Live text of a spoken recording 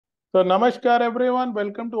So, Namaskar everyone,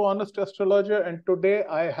 welcome to Honest Astrologer. And today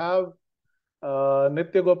I have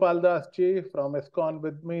Nitya Gopal Das Ji from ISKCON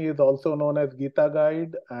with me. He is also known as Geeta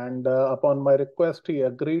Guide. And upon my request, he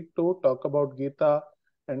agreed to talk about Gita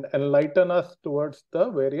and enlighten us towards the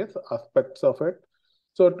various aspects of it.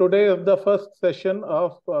 So, today is the first session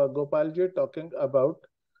of Gopal Ji talking about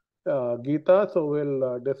Gita. So,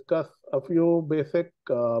 we'll discuss a few basic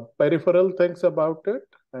peripheral things about it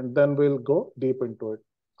and then we'll go deep into it.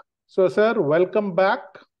 So, sir, welcome back.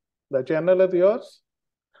 The channel is yours.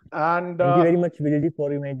 And Thank you very much, Vidya,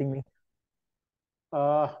 for inviting me.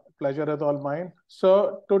 pleasure is all mine.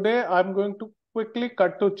 So, today I'm going to quickly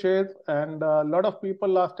cut to chase. And a lot of people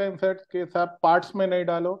last time said, कि साहब parts में नहीं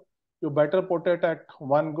डालो. You better put it at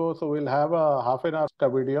one go. So, we'll have a half an hour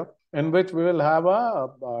video in which we will have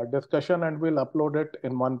a discussion and we'll upload it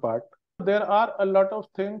in one part. There are a lot of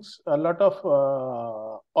things, a lot of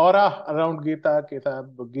aura around Gita. कि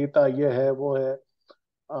साहब Gita ये है वो है.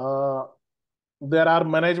 There are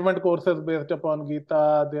management courses based upon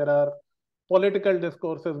Gita. There are political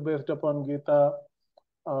discourses based upon Gita.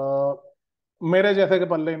 मेरे जैसे के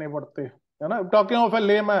पल्ले ही नहीं पड़ते है ना. Talking of A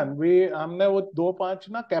layman we हमने वो 2-5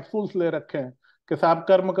 ना कैप्सूल्स ले रखे हैं कि साहब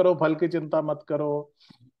कर्म करो फल की चिंता मत करो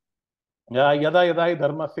या यदा यदा ही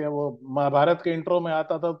धर्म से. वो महाभारत के इंट्रो में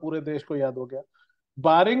आता था, पूरे देश को याद हो गया.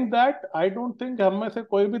 बारिंग दैट आई डोंट थिंक हम में से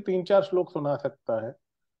कोई भी 3-4 श्लोक सुना सकता है.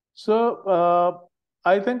 So,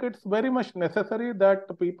 I think it's very much necessary that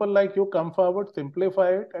people like you come forward, simplify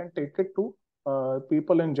it, and take it to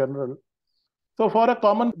people in general. So, for a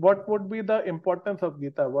common, what would be the importance of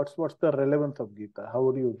Gita? What's the relevance of Gita? How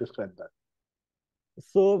would you describe that?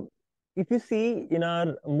 So, if you see in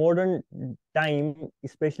our modern time,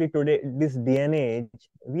 especially today, this day and age,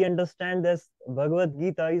 we understand this Bhagavad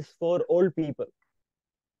Gita is for old people.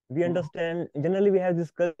 We understand, generally we have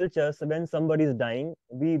this culture, so when somebody is dying,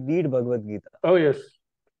 we read Bhagavad Gita. Oh, yes.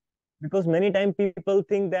 Because many times people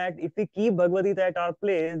think that if we keep Bhagavad Gita at our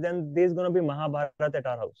place, then there's going to be Mahabharata at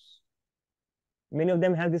our house. Many of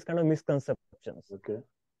them have this kind of misconceptions. Okay.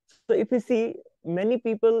 So if you see, many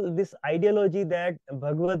people, this ideology that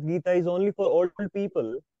Bhagavad Gita is only for old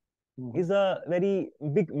people is a very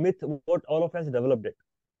big myth what all of us developed it.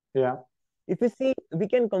 Yeah. If you see, we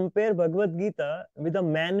can compare Bhagavad Gita with a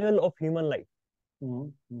manual of human life.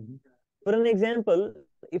 For an example,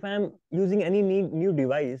 if I am using any new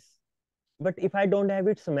device, but if I don't have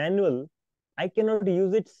its manual, I cannot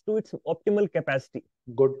use it to its optimal capacity.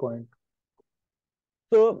 Good point.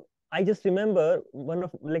 So I just remember one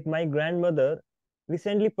of my grandmother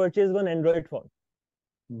recently purchased one Android phone.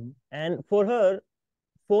 And for her,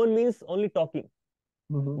 phone means only talking.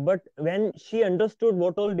 But when she understood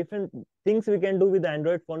what all different things we can do with the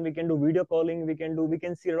Android phone, we can do video calling, we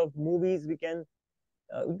can see a lot of movies, we can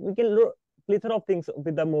do plethora of things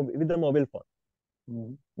with the mobile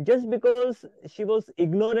phone. Just because she was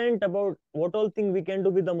ignorant about what all things we can do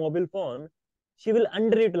with the mobile phone, she will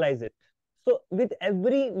underutilize it. So with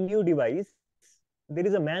every new device, there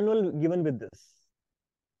is a manual given with this.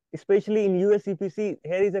 Especially in US, if you see,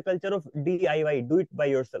 here is a culture of DIY, do it by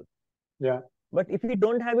yourself. Yeah. But if you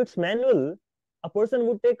don't have its manual, a person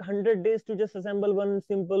would take 100 days to just assemble one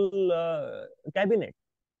simple cabinet.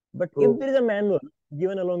 But if there is a manual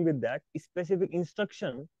given along with that, specific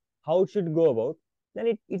instruction, how it should go about,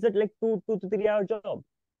 then it's at like 2 to 3 hour job.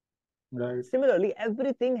 Right. Similarly,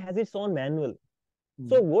 everything has its own manual.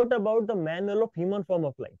 So what about the manual of human form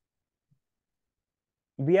of life?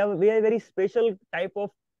 We have a very special type of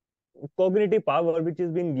cognitive power which is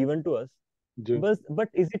being given to us. But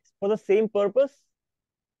is it for the same purpose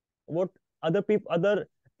what other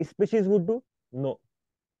species would do? No.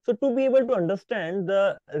 So to be able to understand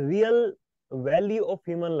the real value of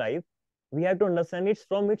human life, we have to understand it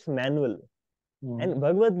from its manual. And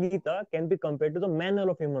Bhagavad Gita can be compared to the manual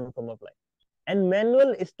of human form of life. And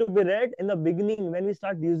manual is to be read in the beginning when we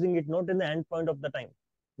start using it, not in the end point of the time.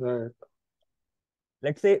 Right.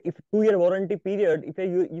 Let's say if 2-year warranty period, if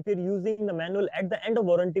you're using the manual at the end of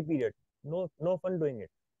warranty period, no fun doing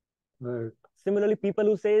it. Right. Similarly, people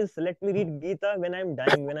who says, let me read Gita when I'm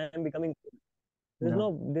dying, when I'm becoming, there's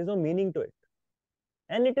no meaning to it.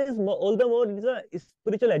 And it is all the more, it's a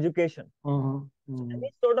spiritual education.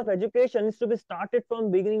 Any sort of education is to be started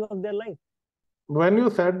from beginning of their life. When you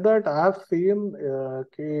said that, I've seen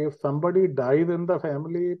if somebody dies in the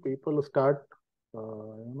family, people start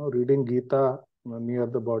reading Gita near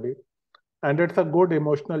the body. And it's a good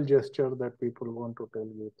emotional gesture that people want to tell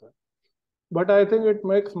Gita. But I think it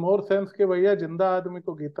makes more sense कि भैया जिंदा आदमी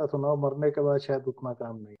को गीता सुनाओ, मरने के बाद शायद उतना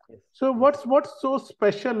काम नहीं. So what's so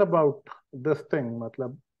special about this thing?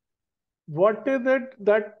 मतलब What is it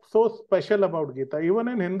that's so special about Gita? Even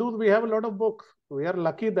in Hindus, we have a lot of books. We are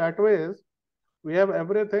lucky that way. We have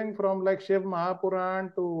everything from like Shiv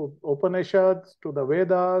Mahapuran to Upanishads to the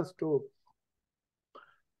Vedas to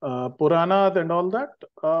Puranas and all that.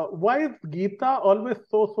 Why is Gita always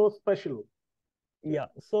so special? Yeah.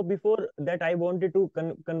 So before that, I wanted to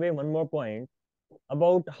convey one more point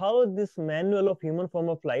about how this manual of human form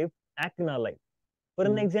of life act in our life. For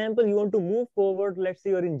an example, you want to move forward. Let's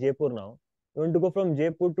say you're in Jaipur now. You want to go from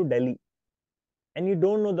Jaipur to Delhi, and you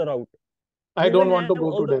don't know the route. I You don't will want to have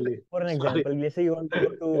go all to the. Delhi. For an Sorry. example, let's say you want to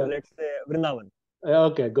go to, Yeah. let's say, Vrindavan.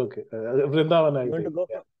 Okay, okay. Vrindavan, I You want to take. go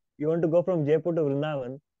Yeah. from you want to go from Jaipur to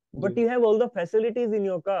Vrindavan, but Ji. you have all the facilities in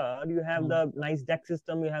your car. You have Hmm. the nice deck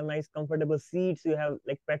system. You have nice comfortable seats. You have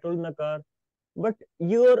like petrol in the car, but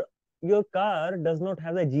your car does not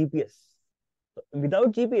have the GPS. So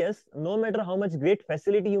without GPS, no matter how much great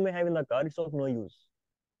facility you may have in the car, it's of no use.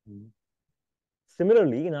 Hmm.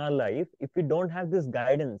 Similarly, in our life, if we don't have this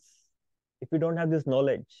guidance, if we don't have this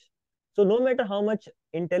knowledge, so no matter how much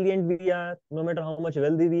intelligent we are, no matter how much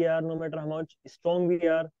wealthy we are, no matter how much strong we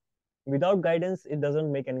are, without guidance, it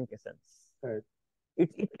doesn't make any sense. Right.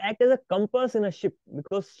 It acts as a compass in a ship,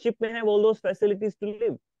 because ship may have all those facilities to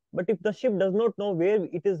live, but if the ship does not know where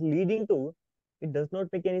it is leading to, it does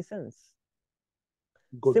not make any sense.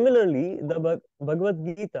 Good. Similarly, the Bhagavad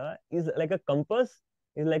Gita is like a compass,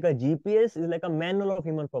 is like a GPS, is like a manual of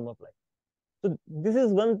human form of life. So this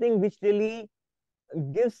is one thing which really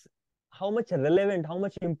gives how much relevant, how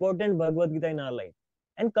much important Bhagavad Gita in our life.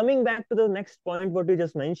 And coming back to the next point, what you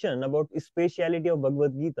just mentioned about speciality of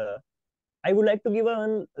Bhagavad Gita, I would like to give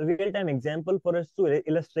a real-time example for us to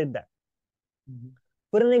illustrate that. Mm-hmm.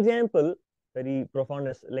 For an example, very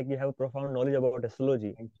profound, like you have profound knowledge about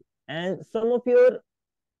astrology, and some of your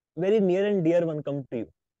very near and dear one come to you,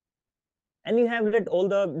 and you have read all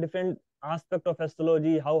the different aspect of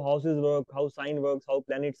astrology, how houses work, how sign works, how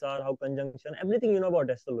planets are, how conjunction, everything you know about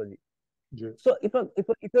astrology. Ji. So if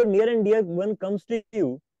your near and dear one comes to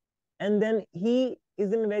you, and then he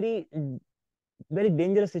is in very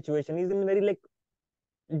dangerous situation, he's in very like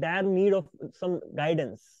dire need of some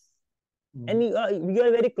guidance, and you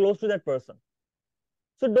are very close to that person.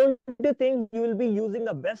 So don't you think you will be using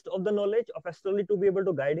the best of the knowledge of astrology to be able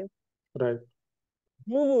to guide him? Right.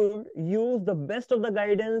 You would use the best of the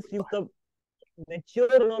guidance, use the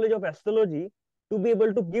mature knowledge of astrology to be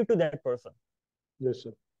able to give to that person, Yes,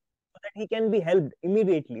 sir. so that he can be helped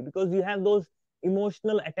immediately, because you have those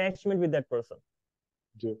emotional attachment with that person.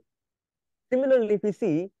 Ji. Similarly, if we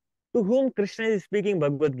see, to whom Krishna is speaking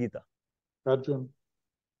Bhagavad Gita? Arjun.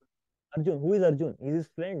 Arjun. Who is Arjun? He's his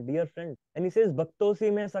friend, dear friend. And he says,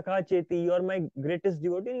 Bhaktosi mein sakha cheti, you are my greatest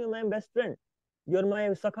devotee, you are my best friend, you are my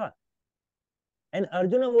sakha. And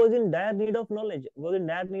Arjuna was in dire need of knowledge, was in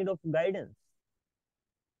dire need of guidance.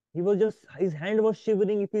 He was just, his hand was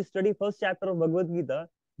shivering. If you study first chapter of Bhagavad Gita,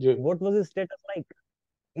 Ji. what was his status like?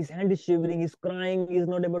 His hand is shivering, he's crying, he's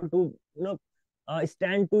not able to,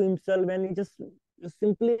 stand to himself, and he just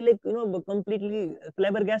simply like, completely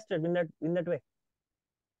flabbergasted in that way.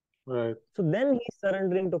 Right. So then he's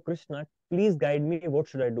surrendering to Krishna. Please guide me. What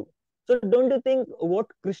should I do? So don't you think what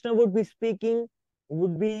Krishna would be speaking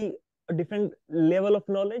would be a different level of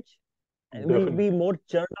knowledge, and will Definitely. be more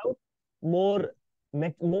churned out, more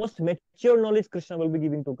most mature knowledge Krishna will be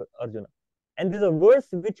giving to Arjuna. And there's a verse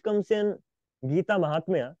which comes in Gita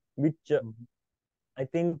Mahatmya, which I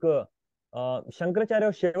think Shankaracharya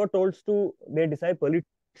or Shiva told to their disciple. It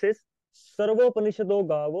says, Sarvopanishado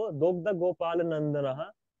gavo dogda gopal nandanaha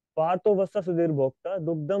parto vasa sudhir bhokta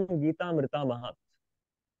dugdam gita mrita mahat.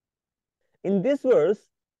 In this verse,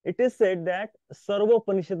 it is said that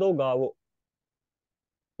Sarvopanishado gavo.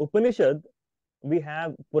 Upanishad, we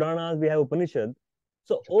have Puranas, we have Upanishad.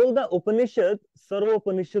 So all the Upanishad,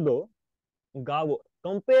 Sarvopanishado gavo.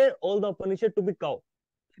 Compare all the Upanishad to be cow.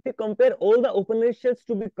 If you compare all the Upanishads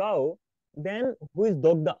to be cow, then who is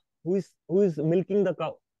Dogda? Who is milking the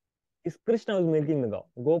cow? Is Krishna who is milking the cow?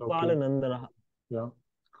 Gopal Okay. Nandana. Yeah.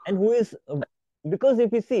 And who is because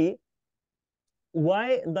if you see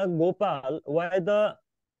why the Gopal, why the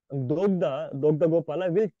Dogda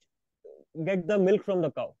Gopala will get the milk from the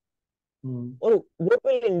cow, or what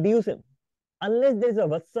will induce him? Unless there is a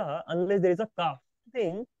vatsa, unless there is a calf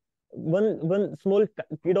thing, one small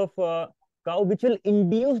kid of cow which will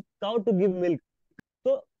induce cow to give milk.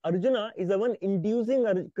 So Arjuna is the one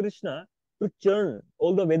inducing Krishna to churn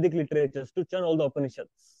all the Vedic literatures, to churn all the Upanishads,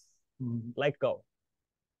 like cow.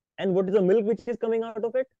 And what is the milk which is coming out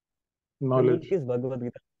of it? Knowledge. The milk is Bhagavad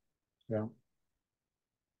Gita. Yeah.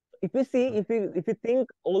 If you see, if you think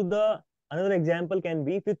all the, another example can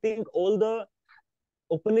be, if you think all the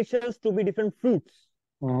Upanishads to be different fruits,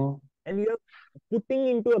 and you're putting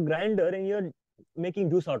into a grinder and you're making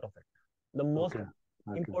juice out of it. The most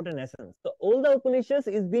important essence. So all the Upanishads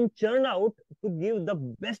is being churned out to give the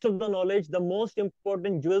best of the knowledge, the most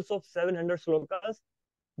important jewels of 700 slokas,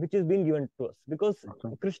 which is being given to us. Because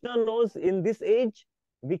Krishna knows in this age,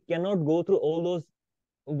 we cannot go through all those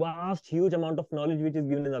vast, huge amount of knowledge which is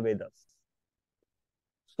given in the Vedas.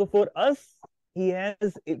 So for us, he has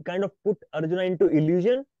kind of put Arjuna into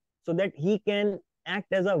illusion so that he can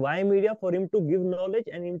act as a Y media for him to give knowledge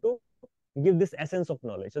and him to give this essence of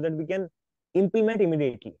knowledge so that we can implement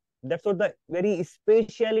immediately. That's what the very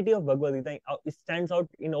speciality of Bhagavad Gita it stands out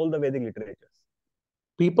in all the Vedic literatures.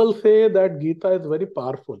 People say that Gita is very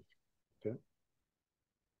powerful. Okay.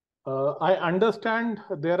 I understand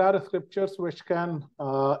there are scriptures which can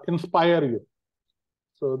inspire you.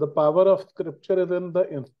 So the power of scripture is in the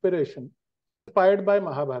inspiration. Inspired by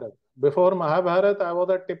Mahabharata. Before Mahabharata, I was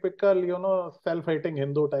a typical, self-hating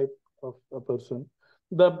Hindu type of a person.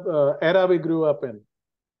 The era we grew up in,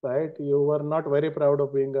 right? You were not very proud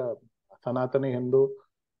of being a Sanatani Hindu,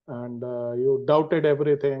 and you doubted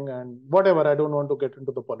everything and whatever. I don't want to get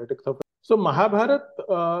into the politics of it. So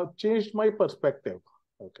Mahabharata changed my perspective.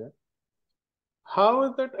 Okay. How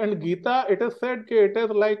is it? And Gita, it is said that it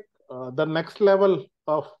is like the next level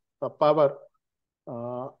of power.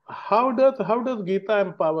 How does Gita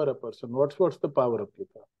empower a person? What's the power of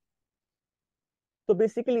Gita? So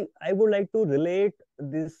basically, I would like to relate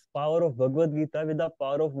this power of Bhagavad Gita with the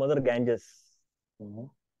power of Mother Ganges.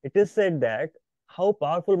 It is said that how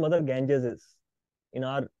powerful Mother Ganges is. In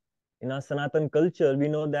our Sanatan culture, we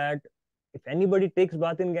know that if anybody takes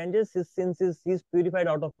bath in Ganges, his sins he's purified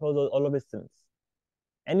out of all of his sins.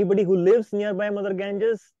 Anybody who lives nearby Mother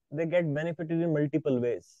Ganges, they get benefited in multiple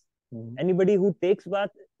ways. Anybody who takes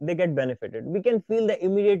bath, they get benefited. We can feel the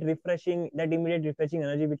immediate refreshing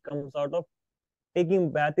energy which comes out of taking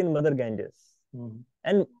bath in Mother Ganges.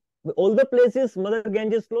 And all the places Mother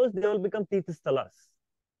Ganges flows, they will become Tirthastalas.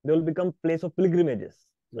 They will become place of pilgrimages,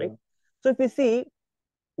 right? So if we see,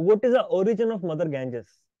 what is the origin of Mother Ganges?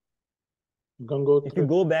 Gangotri. If you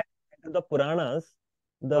go back to the Puranas,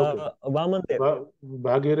 the Vamandev.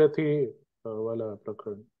 Bhagirathi wala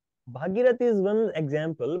prakran. Bhagirathi is one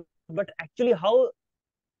example, but actually how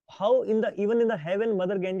even in the heaven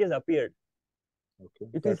Mother Ganges appeared.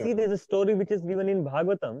 If you see, there's a story which is given in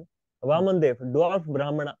Bhagavatam, Vamandev, dwarf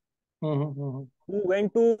Brahmana, who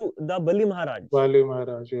went to the Bali Maharaj. Bali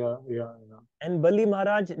Maharaj, yeah. And Bali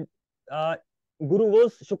Maharaj, Guru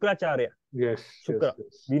was Shukracharya. Yes. Shukra,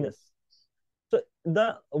 Venus. So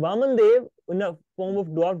the Vamandev in the form of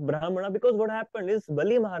dwarf Brahmana, because what happened is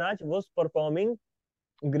Bali Maharaj was performing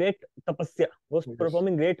great tapasya,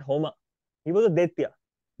 performing great homa. He was a Daitya.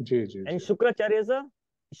 And Shukracharya,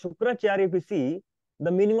 if you see,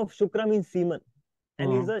 the meaning of Shukra means semen.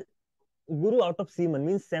 And he's a Guru out of semen,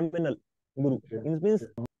 means seminal Guru. It means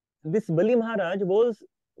this Bali Maharaj was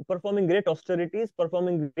performing great austerities,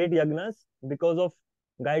 performing great yagnas because of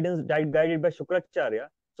guided by Shukracharya.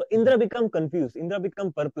 So Indra become confused, Indra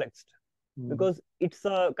become perplexed, because it's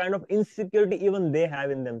a kind of insecurity even they have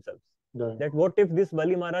in themselves. That what if this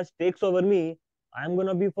Bali Maharaj takes over me, I am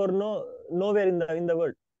gonna be for nowhere in the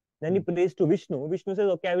world. Then he prays to Vishnu. Vishnu says,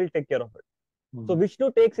 okay, I will take care of it. So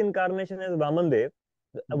Vishnu takes incarnation as Vamandev.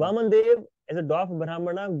 Vamandev, as a dwarf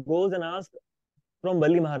Brahmana, goes and asks from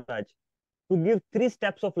Bali Maharaj to give 3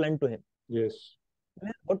 steps of land to him. Yes.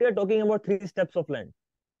 What you are talking about, 3 steps of land?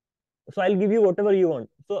 So I'll give you whatever you want.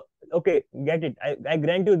 So, okay, get it. I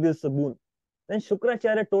grant you this boon. Then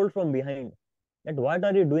Shukracharya told from behind that what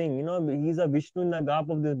are you doing? He's a Vishnu in the garb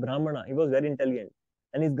of this Brahmana. He was very intelligent.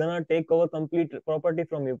 And he's gonna take over complete property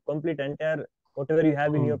from you, complete entire whatever you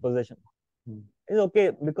have in your possession. It's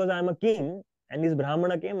okay, because I'm a king and this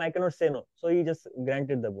Brahmana came, I cannot say no. So he just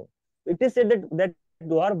granted the boon. It is said that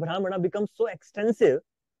dwarf Brahmana becomes so extensive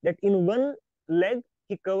that in one leg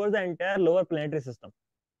he covers the entire lower planetary system.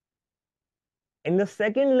 In the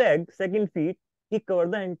second feet, he covers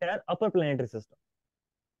the entire upper planetary system.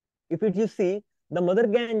 If you see, the Mother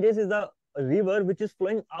Ganges is a river which is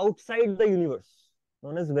flowing outside the universe,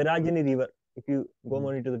 known as Virajini river, if you go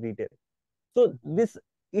more into the detail. So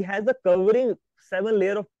it has a covering, 7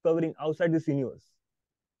 layer of covering outside this universe.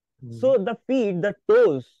 So the feet, the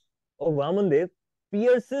toes of Vamandev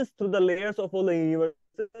pierces through the layers of all the universes,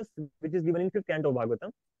 which is given in 5th canto of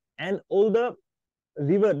Bhagavatam, and all the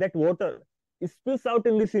river, that water, spills out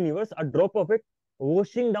in this universe, a drop of it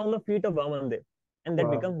washing down the feet of Vamandev, and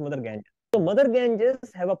that becomes Mother Ganges. So Mother Ganges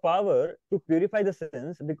have a power to purify the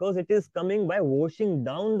sins because it is coming by washing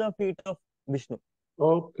down the feet of Vishnu.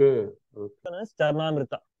 Okay. Okay. As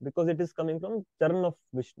Charnamrita, because it is coming from Charan of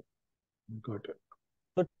Vishnu. Got it.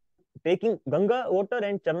 So taking Ganga water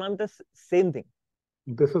and Charnamrita is same thing.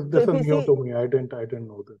 This is So if you new see, to me. I didn't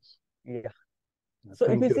know this. yeah. So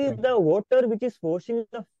if Thank you you. see Thank the water which is washing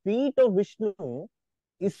the feet of Vishnu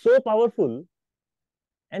is so powerful,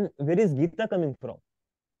 and where is Gita coming from?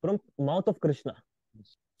 From mouth of Krishna. you.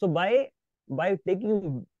 So by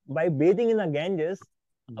bathing in the Ganges,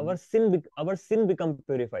 Mhm. our sin become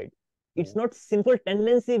purified. It's Yeah. not sinful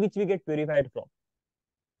tendency which we get purified from.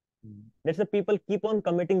 Mhm. That's the people keep on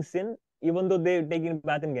committing sin even though they take in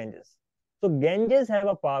bath in Ganges. So Ganges have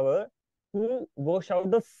a power to wash out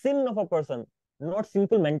the sin of a person, not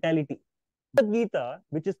sinful mentality. The Gita,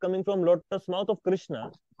 which is coming from lotus mouth of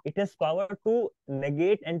Krishna, it has power to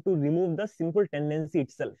negate and to remove the sinful tendency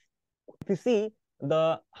itself. If you see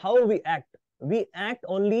the how we act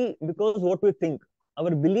only because what we think.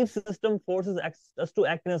 Our belief system forces us to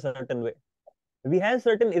act in a certain way. We have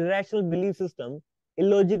certain irrational belief system,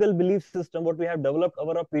 illogical belief system, what we have developed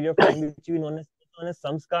over a period of time, which we known as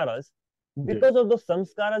samskaras. Yeah. Because of those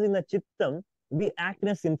samskaras in the chittam, we act in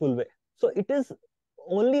a sinful way. So it is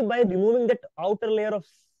only by removing that outer layer of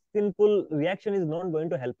sinful reaction is not going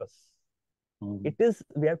to help us. Mhm. It is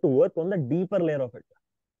we have to work on the deeper layer of it.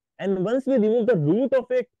 And once we remove the root of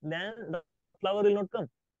it, then the flower will not come.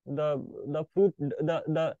 The fruit,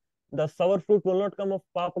 the sour fruit will not come of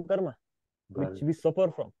papa karma, which Right. we suffer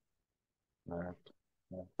from. Right.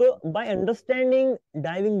 Yeah. So, by understanding,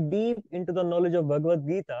 diving deep into the knowledge of Bhagavad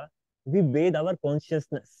Gita, we bathe our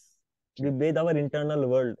consciousness, we Yeah. bathe our internal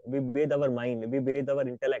world, we bathe our mind, we bathe our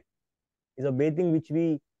intellect. It's a bathing which we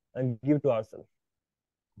give to ourselves.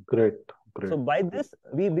 Great. So, Great. by this,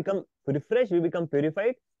 we become refreshed, we become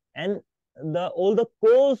purified, and all the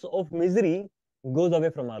cause of misery goes away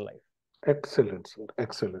from our life. Excellent, sir.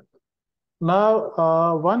 Excellent.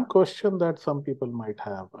 Now, one question that some people might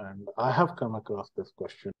have, and I have come across this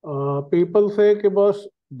question. People say that boss,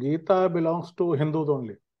 Gita belongs to Hindus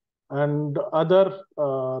only, and other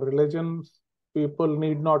religions people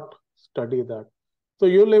need not study that. So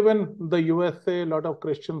you live in the USA, a lot of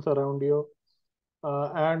Christians around you,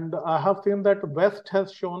 and I have seen that West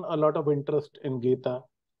has shown a lot of interest in Gita.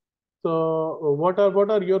 So what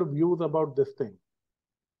are your views about this thing?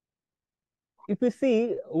 If you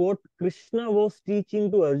see what Krishna was teaching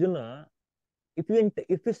to Arjuna, if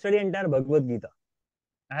you study entire Bhagavad Gita,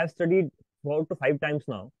 I have studied 4 to 5 times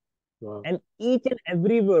now. Wow. And each and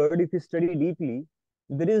every word, if you study deeply,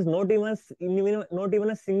 there is not even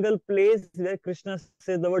a single place where Krishna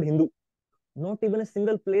says the word Hindu. Not even a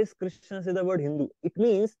single place Krishna says the word Hindu. It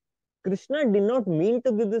means Krishna did not mean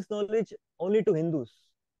to give this knowledge only to Hindus.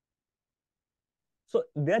 So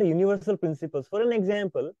they are universal principles. For an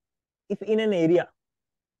example, if in an area,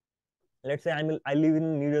 let's say I live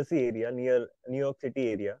in New Jersey area, near New York City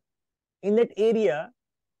area. In that area,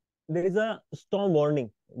 there is a storm warning.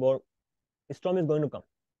 Storm is going to come.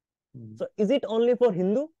 Mm. So is it only for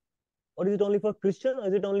Hindu, or is it only for Christian, or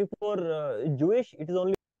is it only for Jewish? It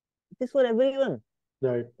is for everyone.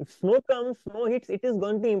 Right. If snow comes, snow hits, it is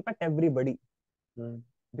going to impact everybody, Right.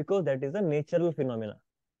 because that is a natural phenomena.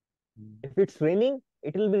 Mm. If it's raining,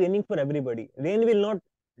 it will be raining for everybody. Rain will not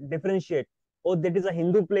differentiate. Oh, that is a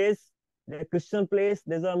Hindu place, a Christian place,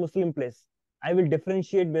 there's a Muslim place. I will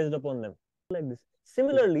differentiate based upon them. Like this.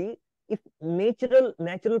 Similarly, if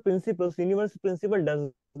natural principles, universal principle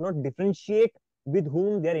does not differentiate with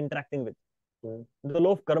whom they are interacting with. Right. The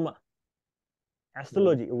law of karma, Right.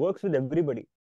 astrology works with everybody.